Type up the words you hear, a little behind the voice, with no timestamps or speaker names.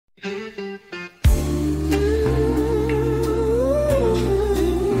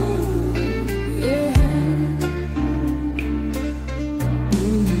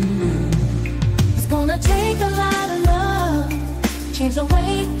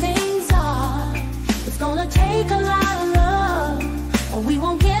things are. It's gonna take a lot of love, or we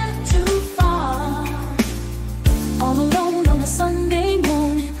won't get too far. All alone on a Sunday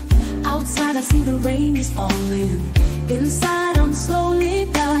morning, outside I see the rain is falling. Inside I'm slowly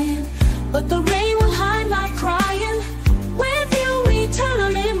dying, but the rain will hide my crying. With you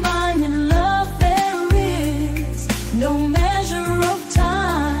eternally mine, in love there is no measure of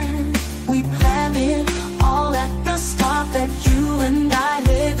time. We planned it all at the start, that you and I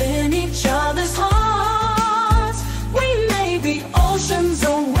live in each other's hearts. We may be oceans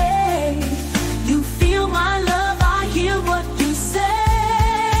away. You feel my love, I hear what you say.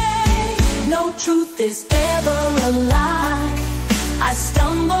 No truth is ever a lie. I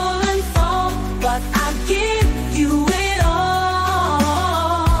stumble and fall, but I give you it all.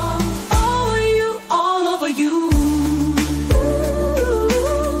 Over you, all over you.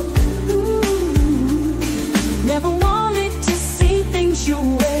 Never wanted to see things your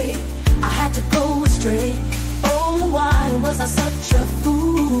way. I had to go astray. Oh, why was I such a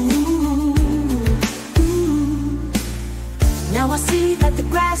fool? Now I see that the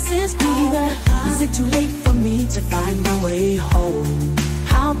grass is greener. Is it too late for me to find my way home?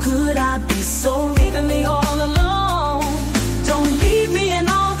 How could I be so legally all alone? Don't leave me in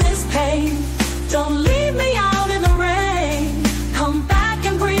all this pain. Don't leave me out in the rain. Come back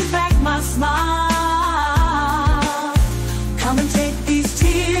and bring back my smile. Come and take these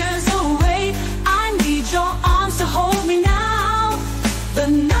tears away. I need your arms to hold me now. The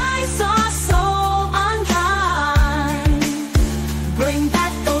nights are so unkind. Bring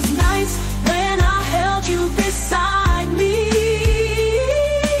back those nights when I held you beside me.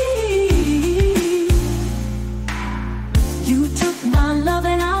 You took my love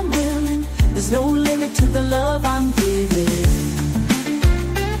and I'm willing. There's no limit to the love I'm giving.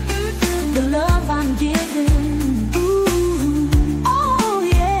 The love I'm giving. Ooh, oh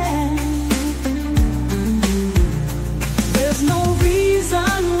yeah. There's no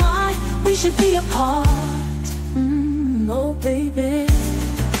reason why we should be apart. Oh baby.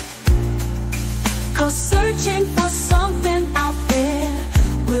 'Cause searching for something out there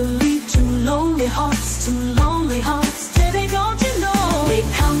will lead to lonely hearts, to lonely hearts. Baby, don't you know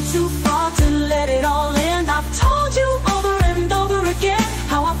we've come too far to let it all end? I've told you over and over again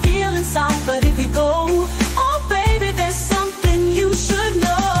how I feel inside, but if you go, oh baby, there's something you should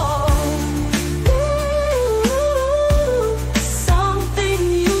know. Ooh, something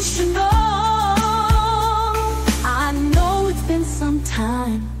you should know. I know it's been some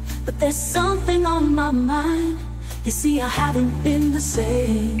time, but there's something on my mind. You see, I haven't been the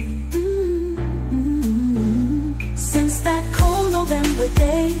same since that cold November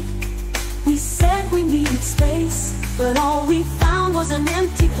day. We said we needed space, but all we found was an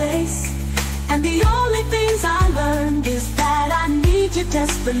empty place. And the only things I learned is that I need you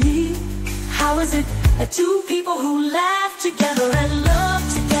desperately. How is it that two people who laugh together and love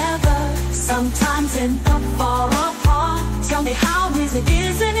together sometimes end up far apart? Tell me, how is it?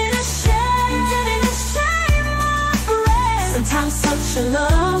 Isn't it a shame? Isn't it a shame, my friend? Sometimes such a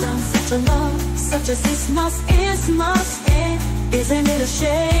love, such as this must end. Isn't it a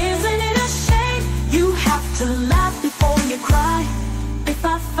shame? Isn't it a shame? You have to laugh before you cry. If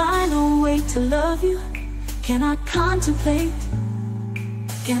I find a way to love you, can I contemplate?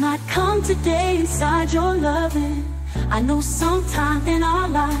 Can I come today inside your loving? I know sometime in our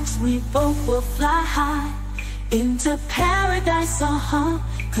lives we both will fly high into paradise,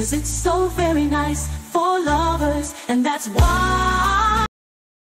 'cause it's so very nice for lovers, and that's why